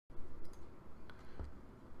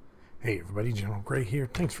Hey everybody, General Gray here.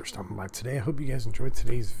 Thanks for stopping by today. I hope you guys enjoyed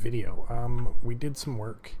today's video. We did some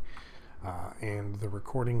work and the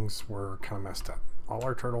recordings were kind of messed up. All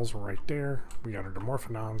our turtles were right there. We got our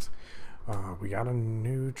Dimorphodons. We got a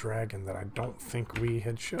new dragon that I don't think we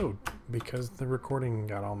had showed because the recording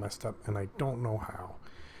got all messed up and I don't know how.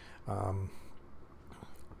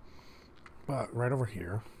 But right over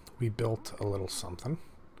here, we built a little something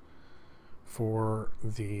for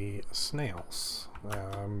the snails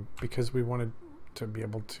because we wanted to be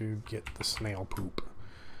able to get the snail poop.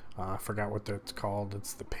 I forgot what that's called.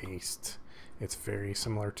 It's the paste. It's very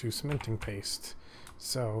similar to cementing paste,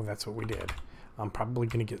 so that's what we did. I'm probably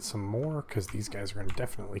going to get some more because these guys are going to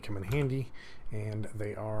definitely come in handy, and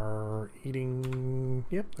they are eating.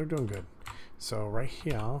 Yep, they're doing good. So right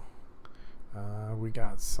here we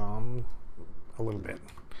got a little bit.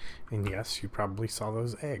 And yes, you probably saw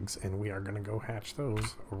those eggs, and we are going to go hatch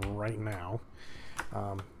those right now.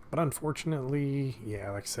 But unfortunately, yeah,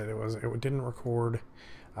 like I said, it didn't record.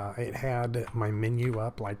 It had my menu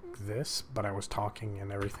up like this, but I was talking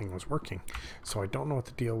and everything was working. So I don't know what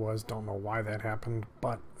the deal was, don't know why that happened,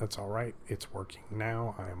 but that's all right. It's working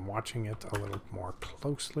now. I am watching it a little more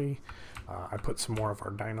closely. I put some more of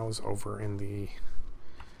our dinos over in the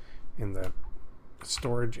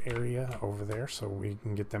storage area over there so we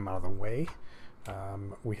can get them out of the way.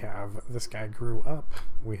 We have this guy grew up.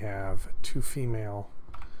 We have two female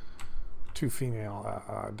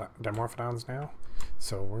Dimorphodons now,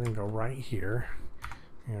 so we're gonna go right here.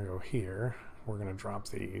 We're gonna go here. We're gonna drop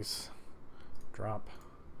these. Drop,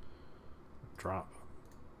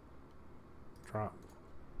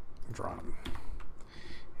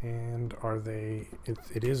 and are they?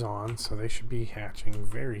 It is on, so they should be hatching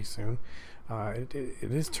very soon. It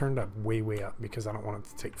is turned up way up because I don't want it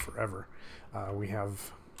to take forever. We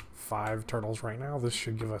have 5 turtles right now. This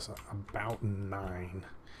should give us about 9,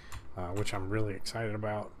 which I'm really excited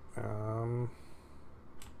about.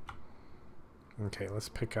 Okay, let's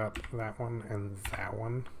pick up that one and that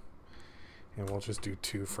one, and we'll just do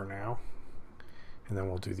 2 for now, and then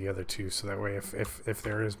we'll do the other 2, so that way if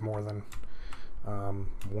there is more than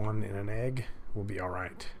 1 in an egg, we'll be all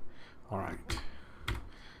right.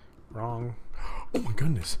 Wrong. Oh my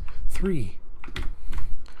goodness. 3.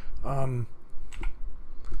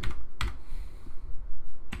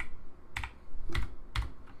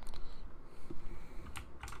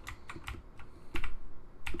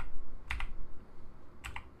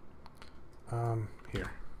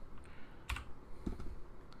 Here.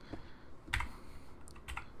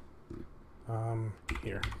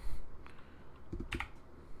 Here.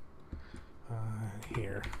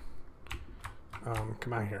 Here.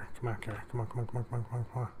 Come out here. Come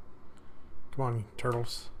on, you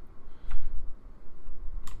turtles.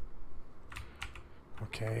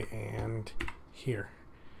 Okay, and here.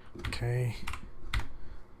 Okay.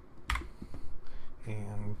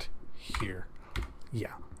 And here.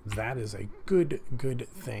 Yeah, that is a good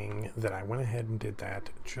thing that I went ahead and did that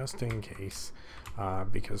just in case,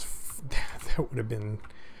 because that would have been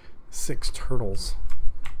 6 turtles.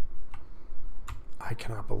 I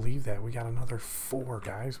cannot believe that. We got another 4,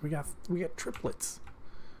 guys. We got triplets.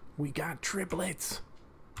 We got triplets.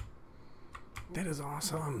 That is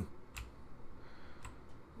awesome.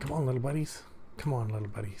 Come on, little buddies. Come on, little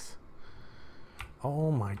buddies.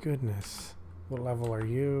 Oh my goodness. What level are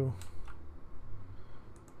you?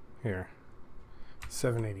 Here.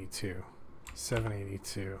 782.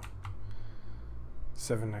 782.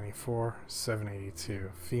 794.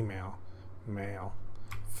 782. Female. Male.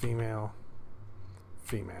 Female.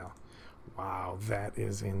 Female. Wow, that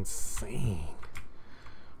is insane.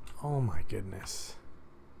 Oh my goodness.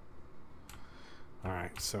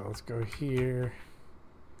 Alright, so let's go here.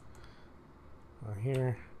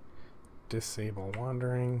 Here. Disable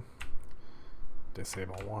wandering.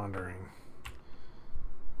 Disable wandering.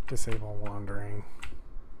 Disable wandering.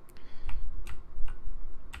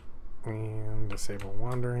 And disable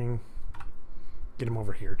wandering. Get him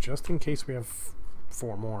over here just in case we have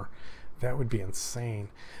 4 more. That would be insane.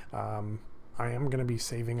 I am going to be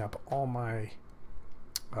saving up all my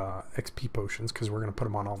XP potions because we're going to put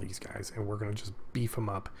them on all these guys and we're going to just beef them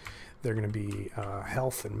up. They're going to be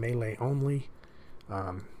health and melee only,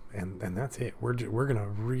 and that's it. We're going to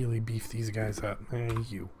really beef these guys up.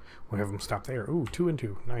 We'll have them stop there. Ooh, 2 and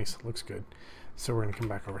 2. Nice. Looks good. So we're going to come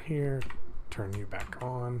back over here, turn you back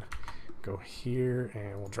on, go here,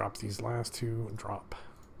 and we'll drop these last 2. Drop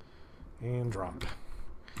and drop.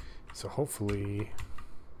 So hopefully,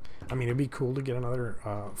 I mean, it'd be cool to get another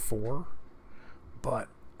 4, but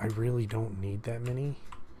I really don't need that many.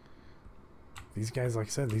 These guys, like I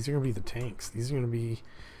said, these are going to be the tanks. These are going to be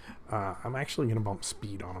I'm actually going to bump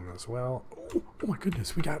speed on them as well. Oh my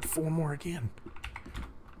goodness, we got 4 more again.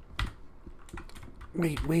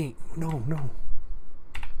 Wait, no.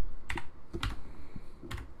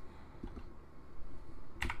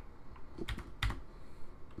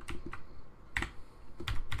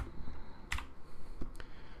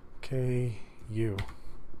 Okay, you.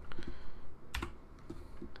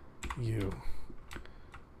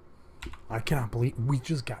 I cannot believe we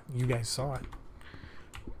just got, you guys saw it.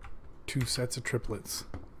 2 sets of triplets.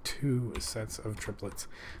 2 sets of triplets.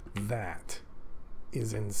 That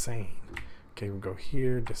is insane. Okay, we'll go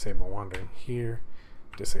here, disable wandering here,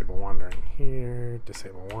 disable wandering here,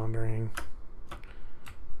 disable wandering.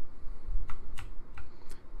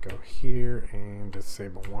 Go here and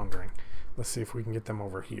disable wandering. Let's see if we can get them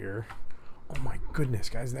over here. Oh my goodness,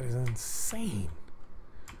 guys, that is insane.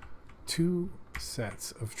 2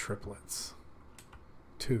 sets of triplets.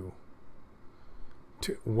 2.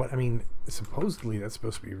 What, I mean, supposedly that's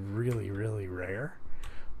supposed to be really, really rare.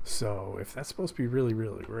 So if that's supposed to be really,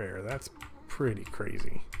 really rare, that's pretty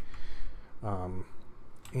crazy.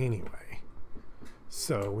 Anyway,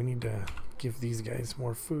 so we need to give these guys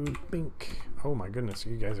more food. Bink. Oh my goodness,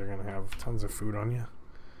 you guys are gonna have tons of food on you.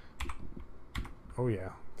 Oh yeah,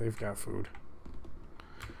 they've got food.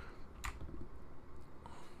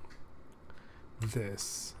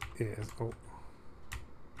 This is, oh,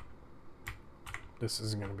 this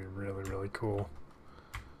is going to be really, really cool.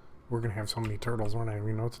 We're going to have so many turtles, we're not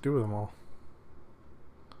even know what to do with them all.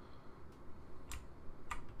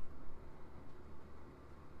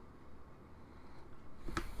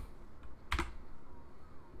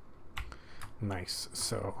 Nice.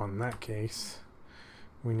 So on that case,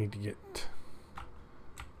 we need to get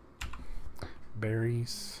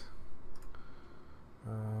berries.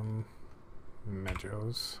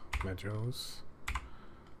 Medjos.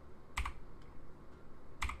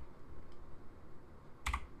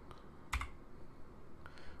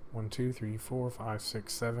 1, 2, 3, 4, 5,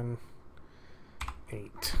 6, 7,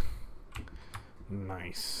 8.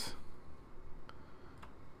 Nice.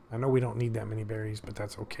 I know we don't need that many berries, but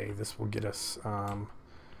that's okay. This will get us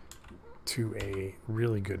to a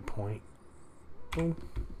really good point. Boom.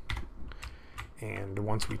 And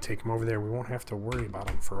once we take them over there, we won't have to worry about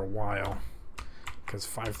them for a while, because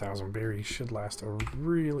 5,000 berries should last a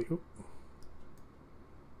really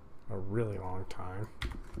long time.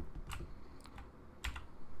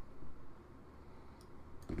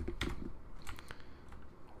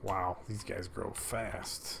 Wow, these guys grow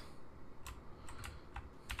fast.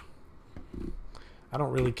 I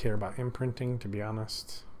don't really care about imprinting, to be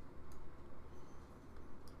honest.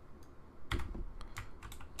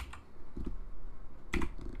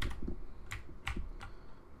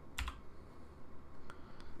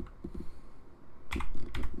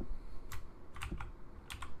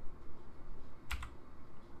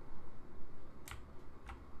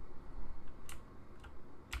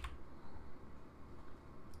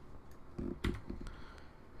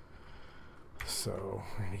 So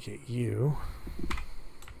we're going to get you.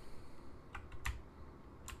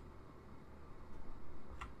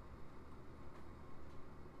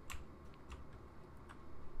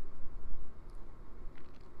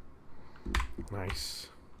 Nice.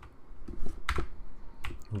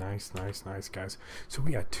 Nice, guys. So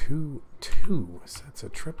we got two sets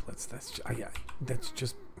of triplets. That's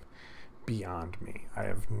just beyond me. I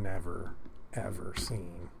have never ever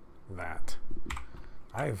seen that.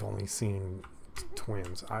 I have only seen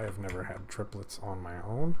twins. I have never had triplets on my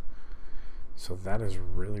own. So that is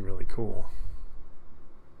really, really cool.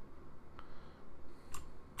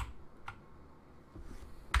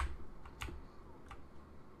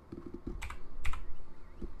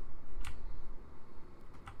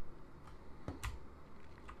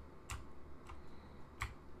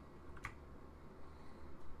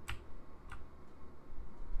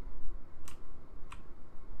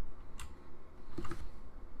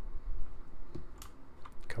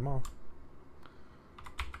 Come on.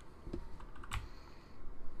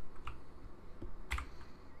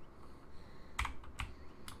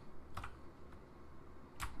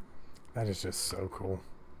 That is just so cool.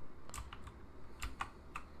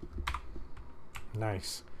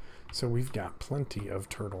 Nice. So we've got plenty of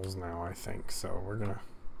turtles now, I think. So we're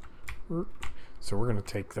gonna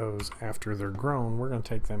take those after they're grown. We're gonna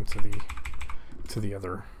take them to the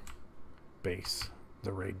other base,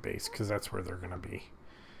 the raid base, because that's where they're gonna be.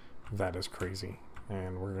 That is crazy.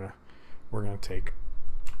 And we're gonna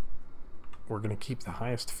keep the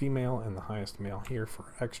highest female and the highest male here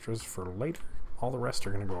for extras for later. All the rest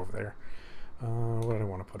are gonna go over there. What do I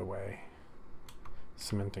want to put away?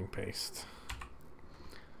 Cementing paste.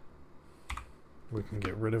 We can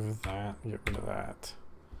get rid of that, get rid of that.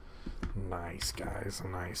 Nice, guys,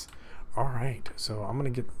 nice. Alright, so I'm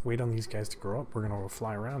going to wait on these guys to grow up. We're going to go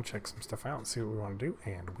fly around, check some stuff out, see what we want to do,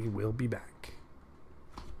 and we will be back.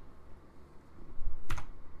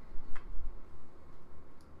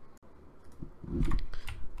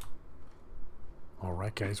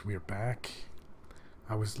 Alright, guys, we are back.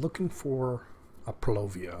 I was looking for a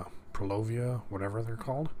Plovia, whatever they're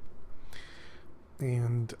called.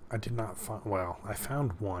 And I did not find, well, I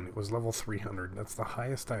found one. It was level 300. That's the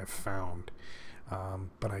highest I have found.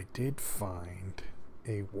 But I did find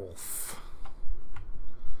a wolf.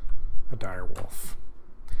 A dire wolf.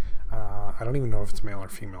 I don't even know if it's male or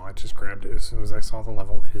female. I just grabbed it as soon as I saw the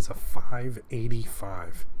level. It is a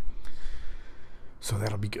 585. So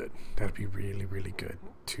that'll be good. That'll be really, really good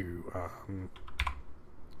to,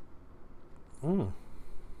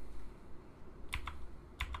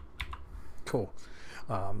 cool.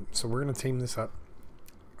 So we're going to tame this up.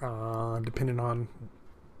 Depending on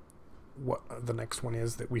what the next one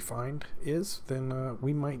is that we find is, then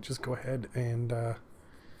we might just go ahead and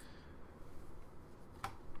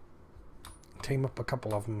tame up a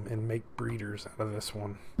couple of them and make breeders out of this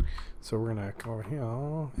one. So we're going to come over here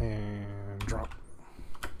and drop.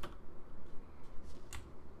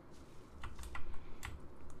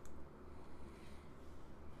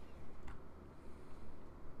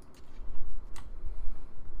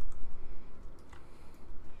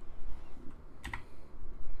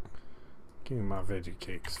 Give me my veggie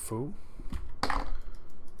cakes, fool.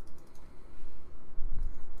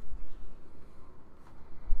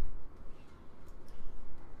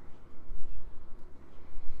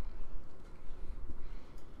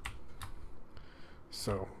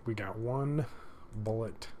 So we got one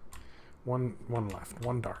bullet, one left,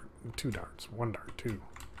 one dart, two darts, one dart,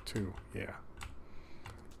 two, yeah.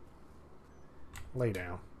 Lay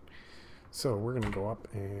down. So we're gonna go up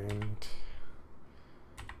and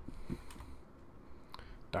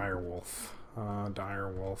Direwolf.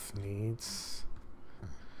 Direwolf needs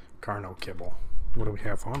Carno Kibble. What do we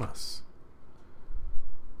have on us?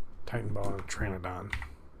 Titan Ball and Tranodon.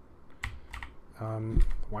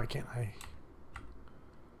 Why can't I?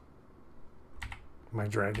 My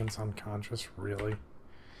dragon's unconscious, really?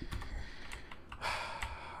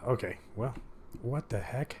 Okay, well, what the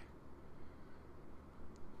heck?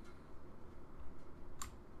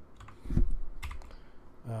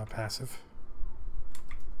 Passive.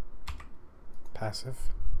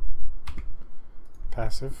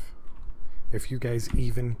 Passive. If you guys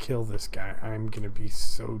even kill this guy, I'm gonna be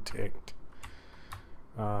so ticked.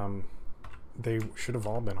 They should have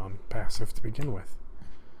all been on passive to begin with.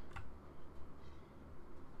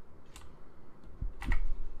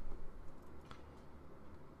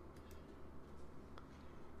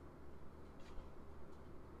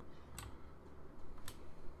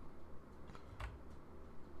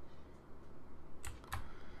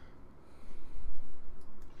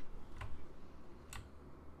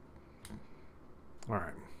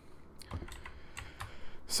 Alright,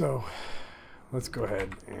 so let's go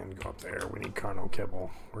ahead and go up there. We need Carno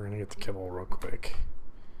Kibble. We're going to get the Kibble real quick.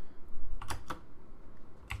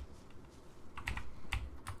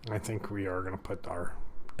 I think we are going to put our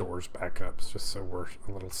doors back up just so we're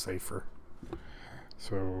a little safer.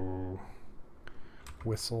 So,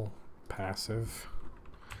 whistle, passive.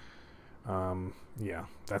 Yeah,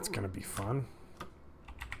 that's going to be fun.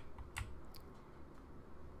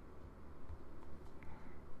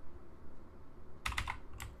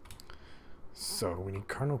 So we need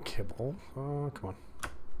Carno Kibble. Oh, come on.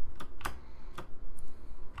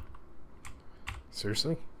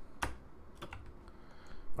 Seriously?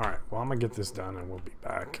 Alright, well, I'm going to get this done and we'll be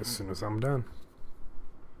back as soon as I'm done.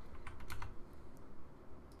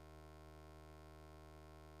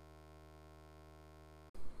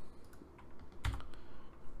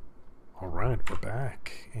 Alright, we're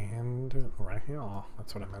back. And right here,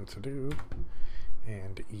 that's what I meant to do.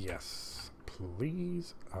 And yes,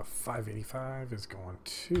 please, a 585 is going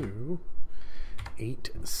to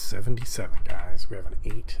 877, guys. We have an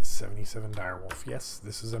 877 direwolf. Yes,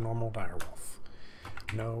 this is a normal direwolf.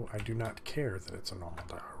 No, I do not care that it's a normal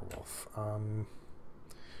direwolf.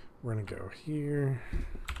 We're gonna go here,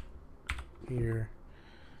 here,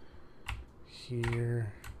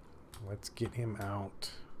 here. Let's get him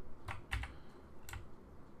out.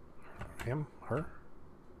 Him? Her?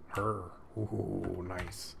 Her. Ooh,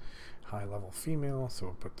 nice. High level female, so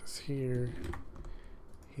we'll put this here,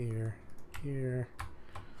 here, here.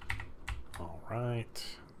 Alright,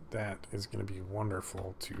 that is going to be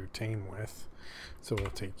wonderful to tame with. So we'll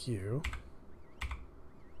take you,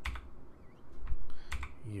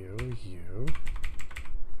 you,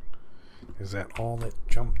 Is that all that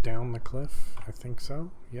jumped down the cliff? I think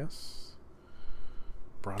so. Yes.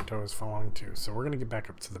 Bronto is falling too. So we're going to get back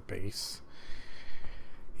up to the base.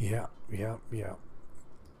 Yeah.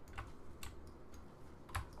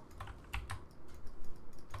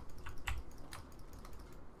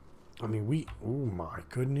 I mean, oh my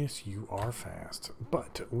goodness, you are fast.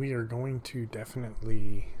 But we are going to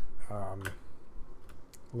definitely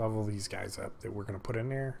level these guys up that we're going to put in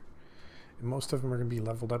there. And most of them are going to be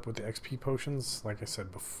leveled up with the XP potions, like I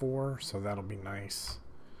said before, so that'll be nice.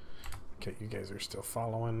 Okay, you guys are still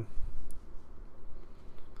following.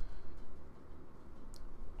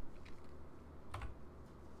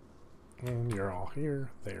 And you're all here.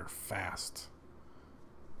 They are fast.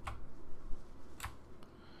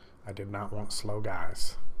 I did not want slow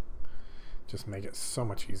guys. Just make it so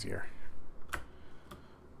much easier.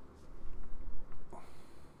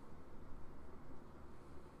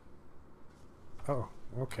 Oh,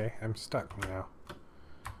 okay. I'm stuck now.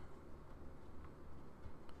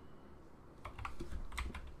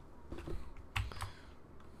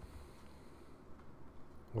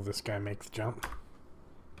 Will this guy make the jump?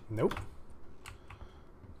 Nope.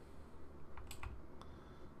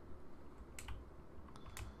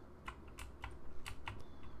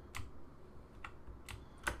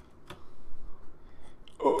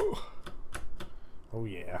 Oh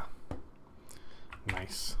yeah.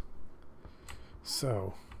 Nice.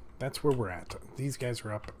 So that's where we're at. These guys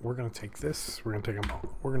are up. We're gonna take this. We're gonna take them.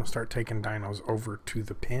 We're gonna start taking dinos over to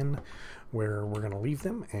the pen where we're gonna leave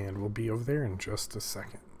them, and we'll be over there in just a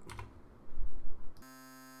second.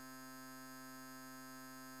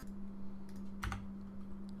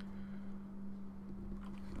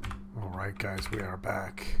 Alright guys, we are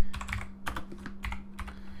back.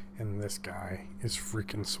 And this guy is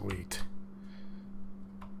freaking sweet.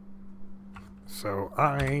 So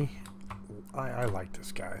I like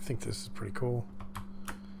this guy. I think this is pretty cool.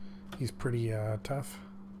 He's pretty tough.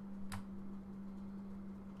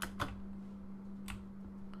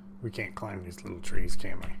 We can't climb these little trees,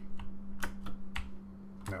 can we?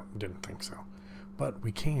 No, didn't think so. But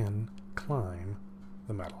we can climb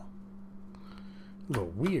the metal. A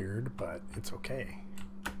little weird, but it's okay.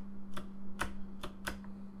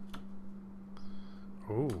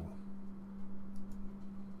 Oh.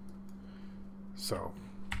 So,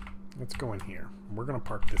 let's go in here. We're gonna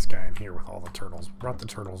park this guy in here with all the turtles. Brought the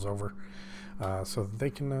turtles over so that they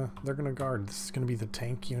can. They're gonna guard. This is gonna be the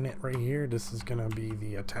tank unit right here. This is gonna be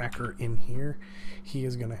the attacker in here. He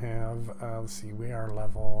is gonna have. Let's see. We are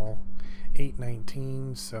level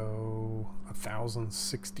 819, so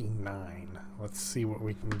 1069. Let's see what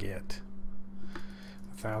we can get.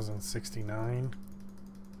 1069.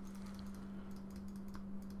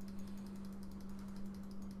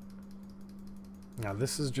 Now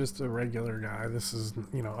this is just a regular guy. This is,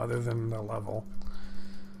 you know, other than the level.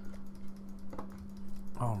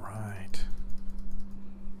 All right.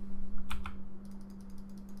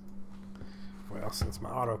 Well, since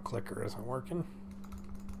my auto clicker isn't working.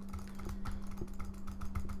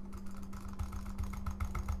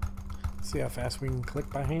 See how fast we can click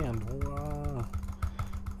by hand. Wow.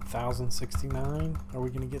 1069. Are we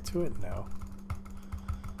going to get to it? No.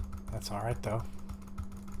 That's all right though.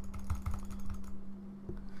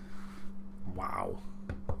 Wow.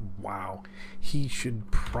 Wow. He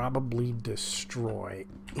should probably destroy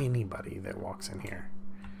anybody that walks in here.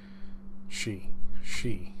 She.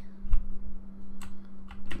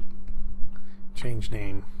 Change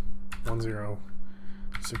name.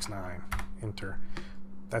 1069. Enter.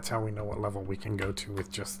 That's how we know what level we can go to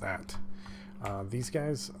with just that. These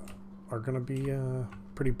guys are going to be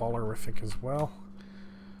pretty ballerific as well.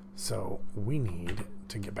 So we need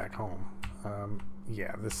to get back home.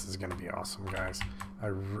 Yeah, this is going to be awesome, guys.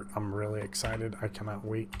 I'm really excited. I cannot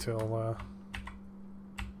wait till...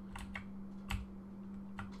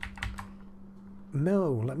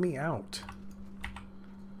 No, let me out.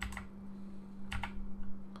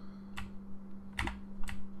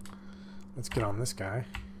 Let's get on this guy.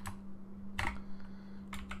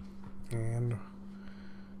 And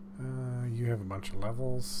you have a bunch of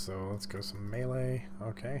levels, so let's go some melee.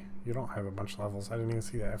 Okay, you don't have a bunch of levels. I didn't even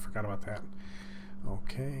see that. I forgot about that.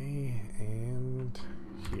 Okay, and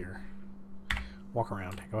here. Walk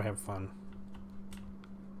around. Go have fun.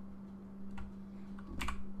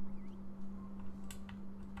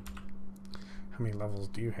 How many levels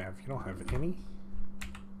do you have? You don't have any?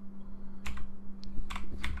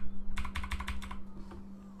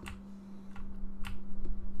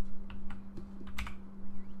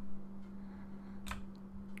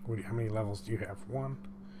 How many levels do you have? One.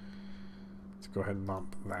 Let's go ahead and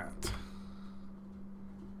bump that.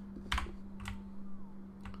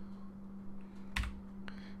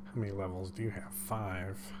 How many levels do you have?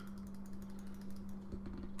 5.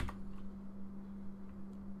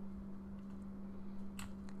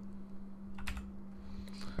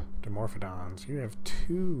 Dimorphodons, you have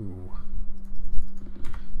 2.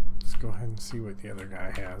 Let's go ahead and see what the other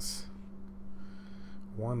guy has.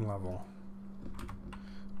 1 level.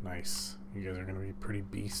 Nice. You guys are going to be pretty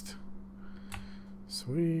beast.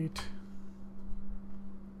 Sweet.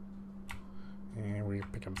 And we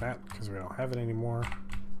pick up that because we don't have it anymore.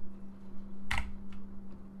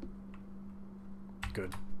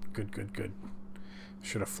 Good. Good, good, good.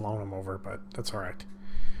 Should have flown them over, but that's alright.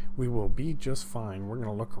 We will be just fine. We're going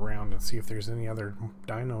to look around and see if there's any other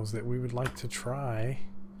dinos that we would like to try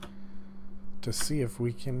to see if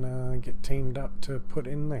we can get tamed up to put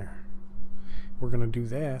in there. We're going to do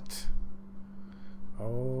that.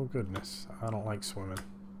 Oh goodness, I don't like swimming.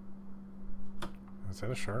 Is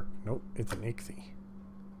that a shark? Nope, it's an ichthy.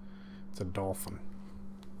 It's a dolphin.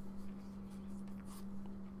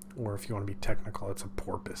 Or if you want to be technical, it's a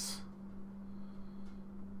porpoise.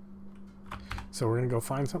 So we're going to go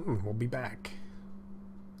find something. We'll be back.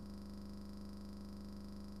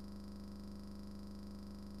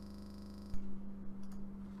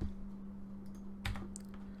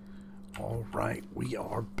 Alright, we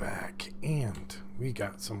are back and we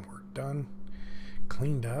got some work done.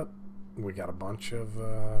 Cleaned up. We got a bunch of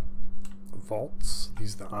vaults.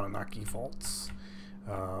 These are the Annunaki vaults.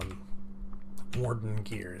 Warden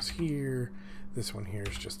gear is here. This one here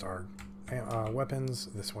is just our weapons.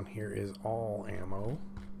 This one here is all ammo.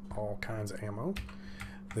 All kinds of ammo.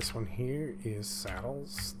 This one here is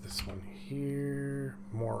saddles. This one here,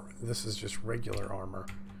 more. This is just regular armor.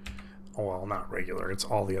 Oh, well, not regular. It's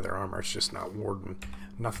all the other armor. It's just not Warden.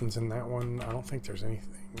 Nothing's in that one. I don't think there's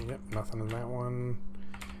anything. Yep, nothing in that one.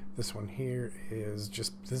 This one here is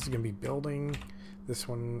just, this is going to be building. This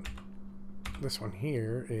one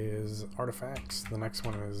here is artifacts. The next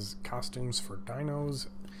one is costumes for dinos.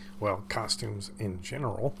 Well, costumes in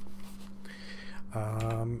general.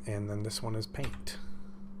 And then this one is paint.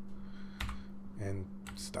 And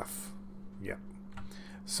stuff. Yep.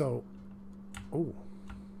 So, oh.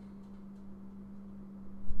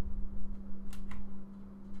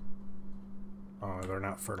 Oh, they're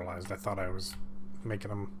not fertilized. I thought I was making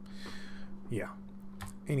them. Yeah.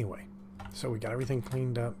 Anyway, so we got everything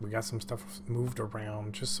cleaned up. We got some stuff moved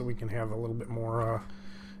around just so we can have a little bit more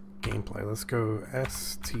gameplay. Let's go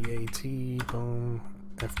STAT, boom,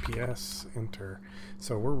 FPS, enter.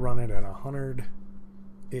 So we're running at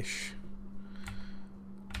 100-ish.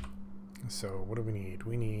 So what do we need?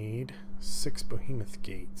 We need 6 behemoth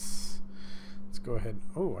gates. Let's go ahead.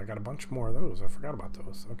 Oh, I got a bunch more of those. I forgot about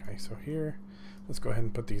those. Okay, so here, let's go ahead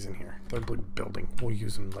and put these in here. They're building. We'll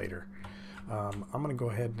use them later. I'm going to go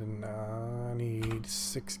ahead and I need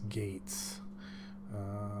 6 gates.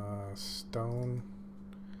 Stone.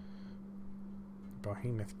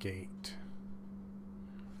 Behemoth gate.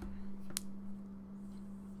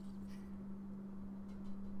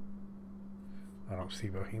 I don't see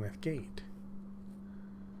behemoth gate.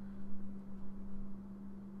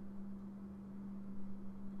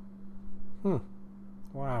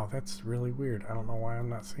 Wow, that's really weird. I don't know why I'm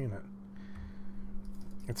not seeing it.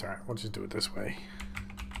 It's alright, we'll just do it this way.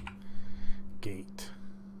 Gate.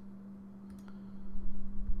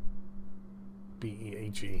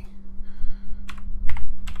 B-E-A-G.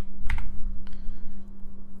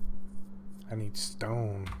 I need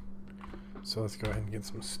stone. So let's go ahead and get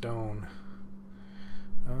some stone.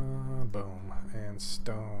 Boom. And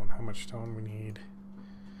stone. How much stone we need?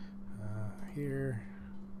 Here.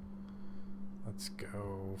 Let's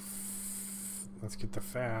go. Let's get the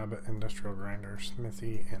fab, industrial grinder,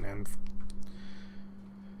 smithy, and then.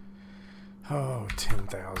 Oh,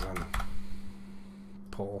 10,000.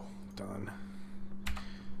 Pull. Done.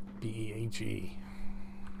 B-E-A-G.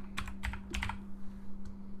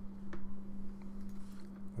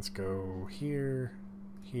 Let's go here,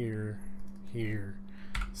 here, here.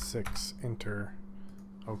 6, enter.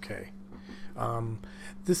 Okay.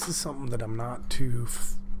 This is something that I'm not too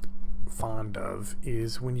fond of,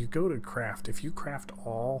 is when you go to craft, if you craft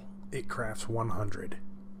all, it crafts 100.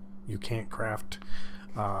 You can't craft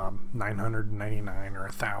 999 or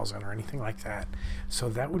 1,000 or anything like that. So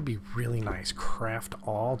that would be really nice. Craft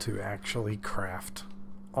all to actually craft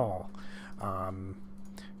all.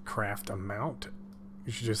 Craft amount,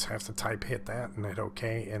 you should just have to type hit that and hit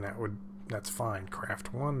OK, and that's fine.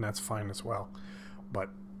 Craft 1, that's fine as well. But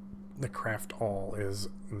the craft all is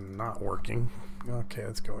not working. Okay,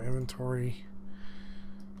 let's go inventory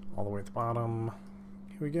all the way at the bottom.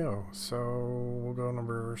 Here we go. So we'll go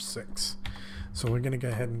number 6. So we're gonna go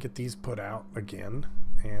ahead and get these put out again,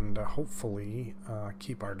 and hopefully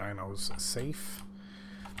keep our dinos safe.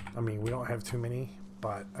 I mean, we don't have too many,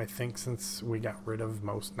 but I think since we got rid of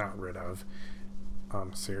most, not rid of,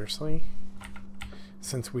 seriously,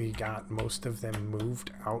 since we got most of them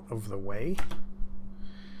moved out of the way,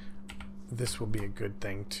 this will be a good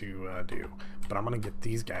thing to do. But I'm going to get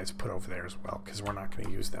these guys put over there as well, because we're not going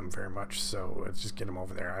to use them very much, so let's just get them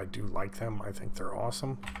over there. I do like them. I think they're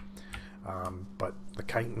awesome. But the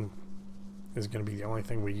chitin is going to be the only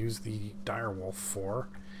thing we use the direwolf for,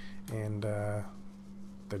 and the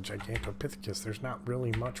Gigantopithecus, there's not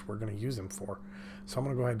really much we're going to use them for. So I'm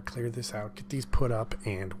going to go ahead and clear this out, get these put up,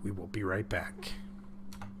 and we will be right back.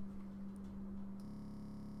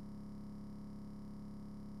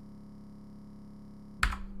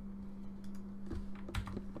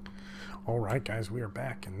 Alright guys, we are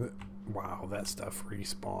back, and wow, that stuff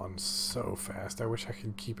respawns so fast. I wish I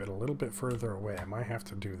could keep it a little bit further away. I might have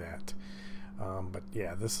to do that. But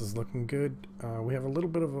yeah, this is looking good. We have a little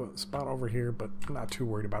bit of a spot over here, but I'm not too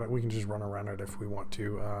worried about it. We can just run around it if we want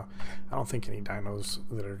to. I don't think any dinos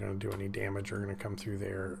that are going to do any damage are going to come through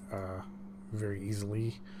there very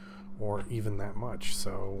easily, or even that much.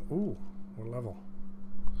 So, ooh, what level?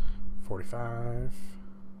 45,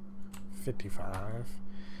 55.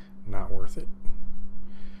 Not worth it.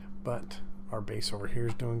 But our base over here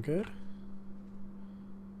is doing good.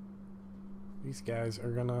 These guys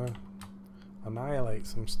are gonna annihilate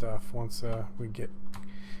some stuff once we get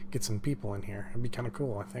some people in here. It'd be kind of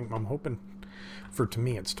cool. I think I'm hoping for, to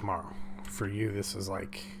me it's tomorrow. For you this is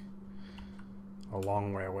like a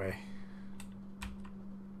long way away,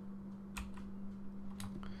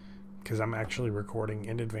 because I'm actually recording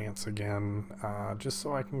in advance again, just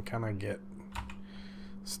so I can kind of get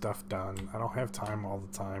stuff done. I don't have time all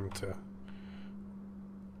the time to...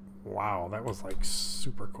 Wow, that was like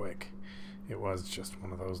super quick. It was just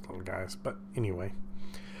one of those little guys. But anyway,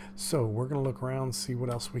 so we're gonna look around, see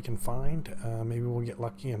what else we can find. Maybe we'll get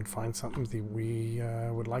lucky and find something that we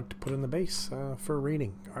would like to put in the base for a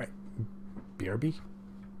reading. Alright, BRB.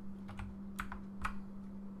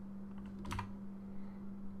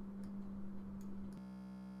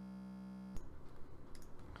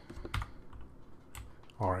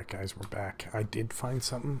 Alright guys, we're back. I did find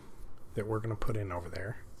something that we're going to put in over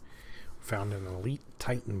there. Found an elite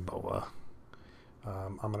Titan boa.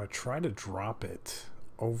 I'm going to try to drop it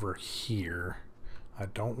over here. I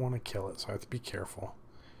don't want to kill it, so I have to be careful.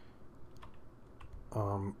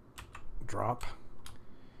 Drop.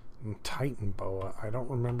 And Titan boa. I don't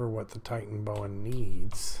remember what the Titan boa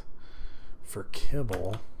needs for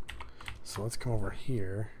kibble. So let's come over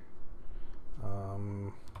here.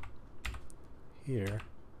 Here.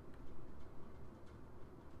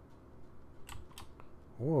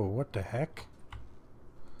 Whoa, what the heck?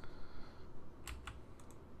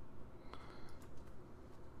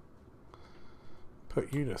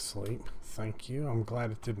 Put you to sleep. Thank you. I'm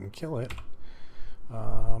glad it didn't kill it.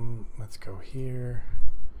 Let's go here.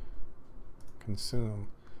 Consume.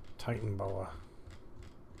 Titan boa.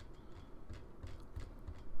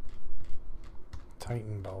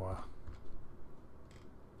 Titan boa.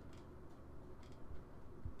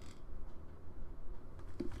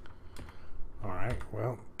 Alright,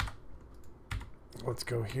 well, let's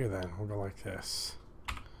go here then. We'll go like this.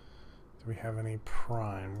 Do we have any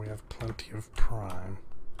prime? We have plenty of prime.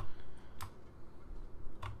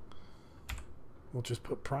 We'll just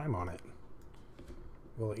put prime on it.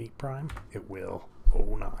 Will it eat prime? It will.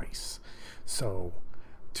 Oh, nice. So,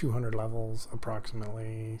 200 levels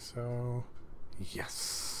approximately. So,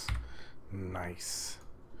 yes. Nice.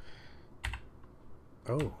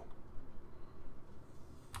 Oh.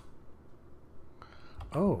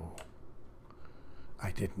 Oh,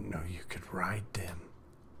 I didn't know you could ride them.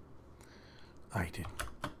 I didn't.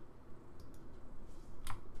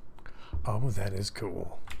 Oh, that is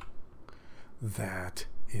cool. That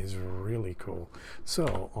is really cool.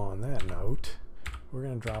 So, on that note, we're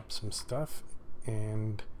going to drop some stuff,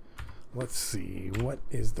 and let's see, what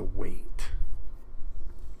is the weight?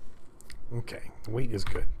 Okay, the weight is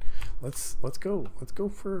good. Let's go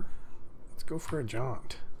for a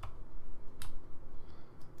jaunt.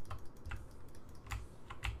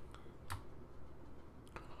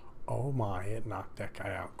 Oh my, it knocked that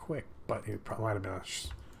guy out quick, but it probably might have been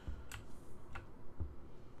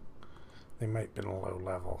they might have been a low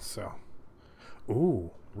level, so.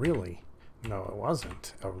 Ooh, really? No, it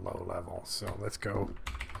wasn't a low level, so let's go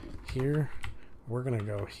here. We're gonna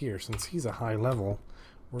go here. Since he's a high level,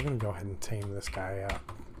 we're gonna go ahead and tame this guy up.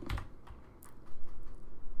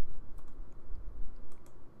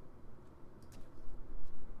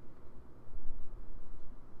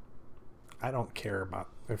 I don't care about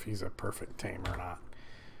if he's a perfect tame or not.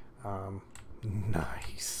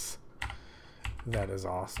 Nice. That is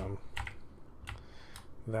awesome.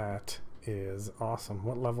 That is awesome.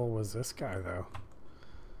 What level was this guy, though?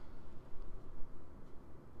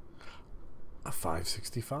 A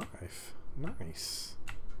 565. Nice.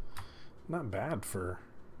 Not bad for...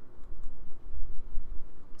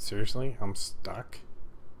 Seriously? I'm stuck?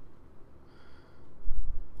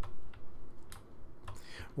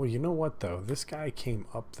 Well, you know what, though? This guy came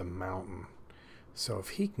up the mountain. So if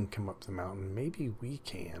he can come up the mountain, maybe we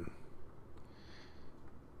can.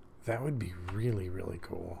 That would be really, really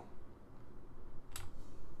cool.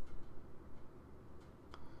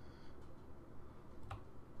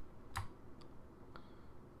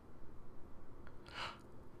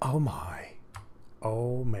 Oh my.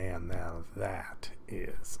 Oh man, now that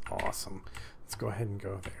is awesome. Let's go ahead and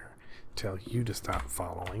go there. Tell you to stop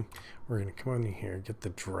following. We're going to come in here, get the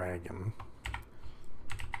dragon.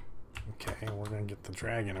 Okay, we're going to get the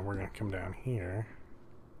dragon and we're going to come down here.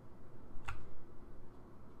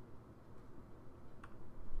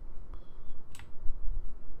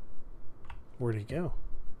 Where'd he go?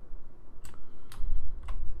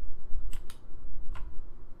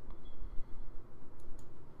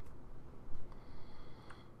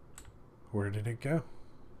 Where did it go?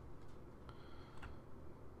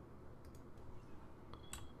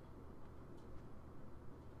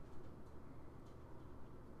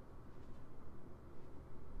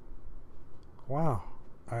 Wow.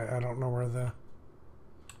 I don't know where the...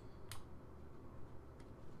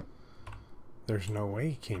 There's no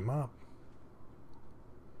way he came up.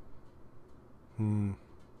 Hmm.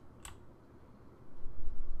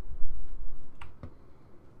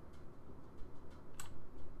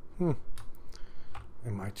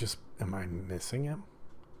 Am I missing him?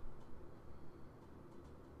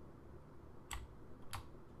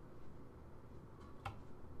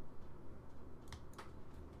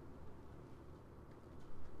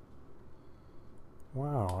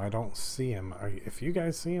 Wow, I don't see him. If you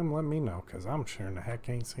guys see him, let me know, because I'm sure in the heck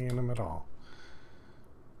ain't seeing him at all.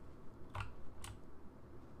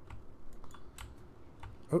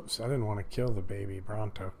 Oops, I didn't want to kill the baby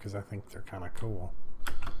Bronto, because I think they're kind of cool.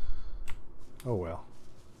 Oh well.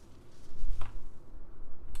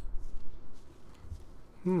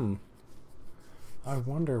 I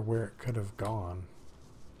wonder where it could have gone.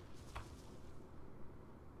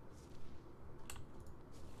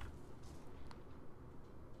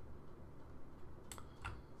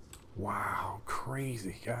 Wow,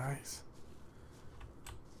 crazy, guys.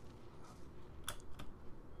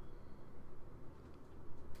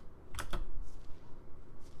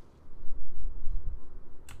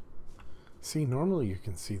 See, normally you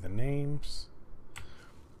can see the names,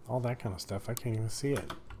 all that kind of stuff. I can't even see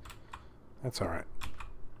it. That's alright.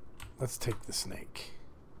 Let's take the snake.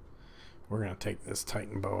 We're going to take this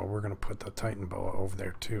Titan boa. We're going to put the Titan boa over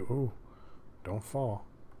there too. Ooh, don't fall.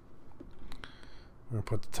 We're going to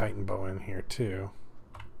put the Titan boa in here too.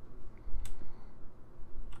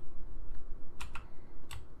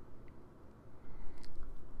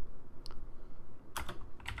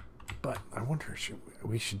 But I wonder,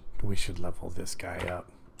 we should level this guy up.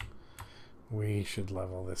 We should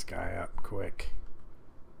level this guy up quick.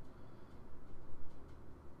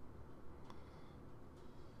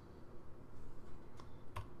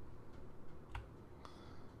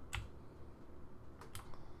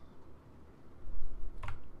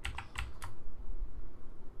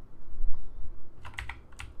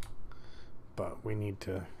 But we need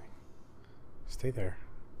to stay there.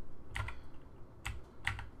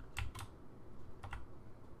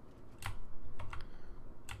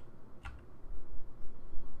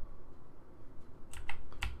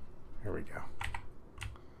 Here we go.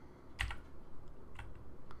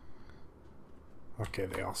 Okay,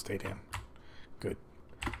 they all stayed in. Good.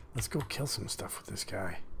 Let's go kill some stuff with this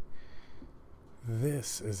guy.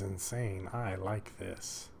 This is insane. I like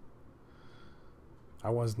this. I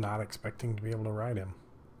was not expecting to be able to ride him.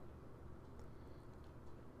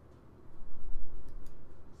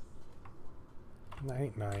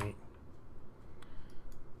 Night, night.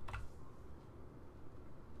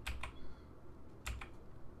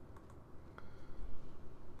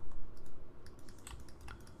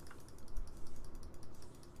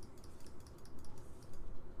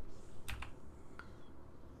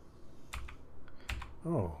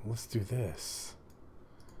 Oh, let's do this.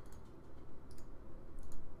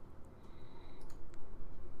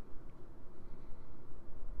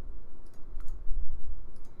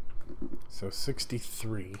 So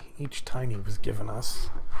 63. Each tiny was given us.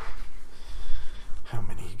 How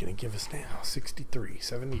many are you going to give us now? 63,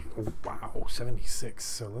 70. Oh, wow, 76.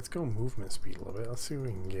 So let's go movement speed a little bit. Let's see what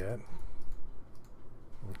we can get.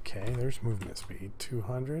 Okay, there's movement speed.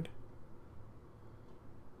 200.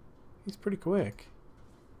 He's pretty quick.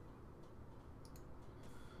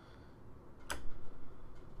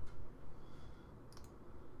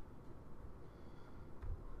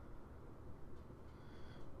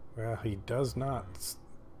 Well, he does not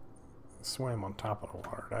swim on top of the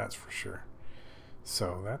water, that's for sure.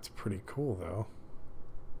 So that's pretty cool, though.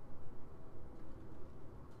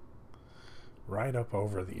 Right up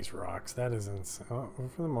over these rocks. That is insane. Oh,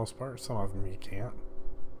 for the most part, some of them you can't.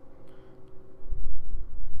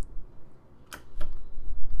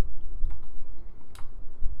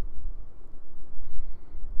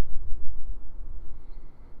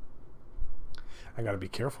 I gotta be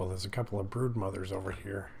careful. There's a couple of brood mothers over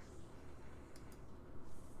here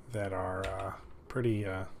that are pretty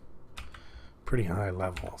high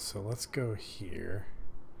level. So let's go here.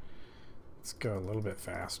 Let's go a little bit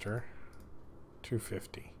faster.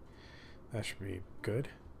 250. That should be good.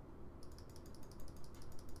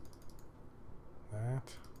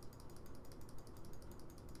 That.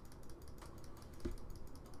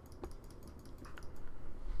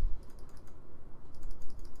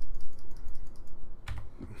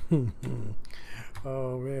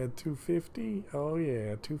 Oh man, 250? Oh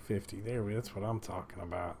yeah, 250. There we, that's what I'm talking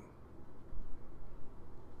about.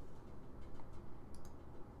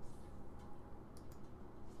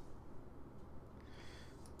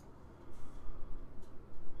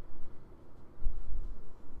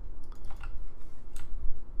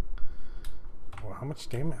 Well, how much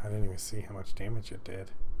damage? I didn't even see how much damage it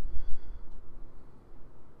did.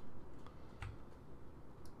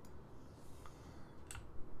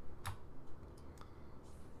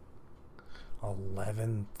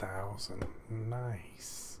 $11,000.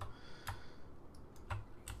 Nice.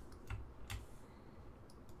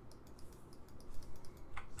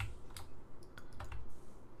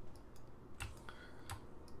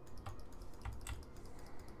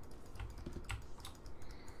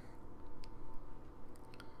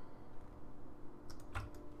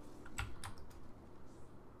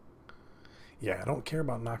 Yeah, I don't care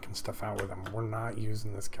about knocking stuff out with him. We're not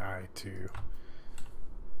using this guy to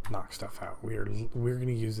knock stuff out. We're going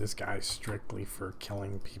to use this guy strictly for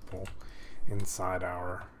killing people inside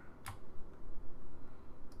our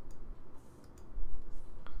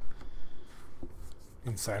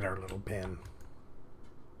little bin.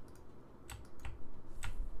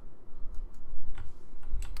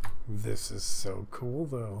 This is so cool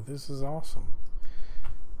though. This is awesome.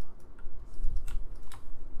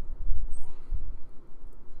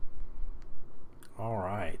 All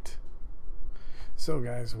right. So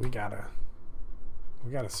guys, we got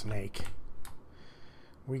a snake.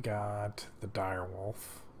 We got the dire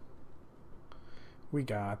wolf. We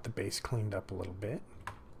got the base cleaned up a little bit.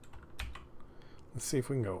 Let's see if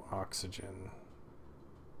we can go oxygen.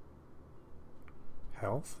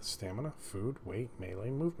 Health, stamina, food, weight,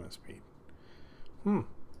 melee, movement speed.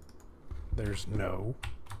 There's no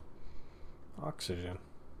oxygen.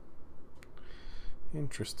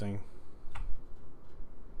 Interesting.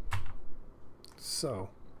 So,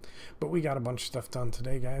 but we got a bunch of stuff done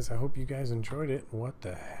today, guys. I hope you guys enjoyed it. What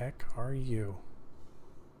the heck are you?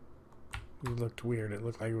 You looked weird. It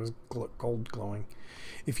looked like it was gold glowing.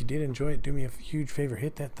 If you did enjoy it, do me a huge favor.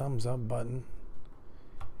 Hit that thumbs up button.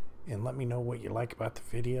 And let me know what you like about the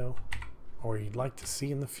video. Or you'd like to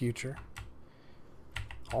see in the future.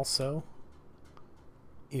 Also,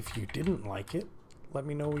 if you didn't like it, let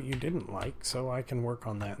me know what you didn't like. So I can work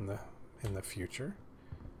on that in the future.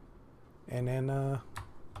 And then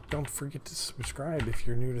don't forget to subscribe if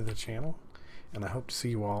you're new to the channel. And I hope to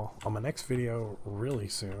see you all on my next video really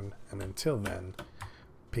soon. And until then,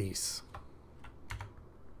 peace.